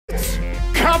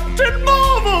Captain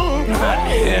Marvel! Not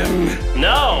him.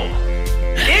 No,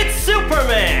 it's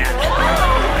Superman.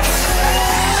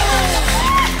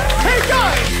 Hey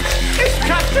guys, it's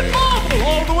Captain Marvel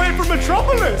all the way from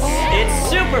Metropolis. It's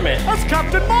Superman. That's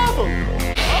Captain Marvel.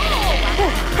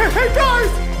 Hey guys,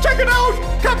 check it out!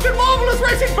 Captain Marvel is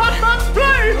racing Batman's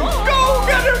plane! Go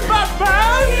get him,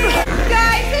 Batman!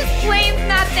 Guys, this plane's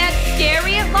not that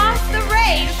scary. It lost the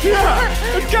race.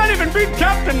 Yeah, it can't even beat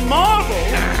Captain Marvel!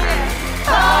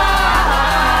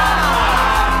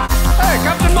 Hey,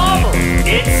 Captain Marvel!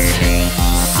 It's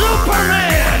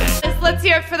Superman. Let's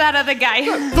hear it for that other guy.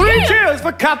 3 cheers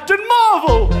for Captain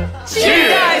Marvel!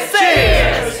 Cheers!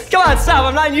 Come on, stop.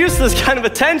 I'm not used to this kind of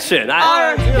attention.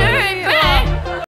 Cheers!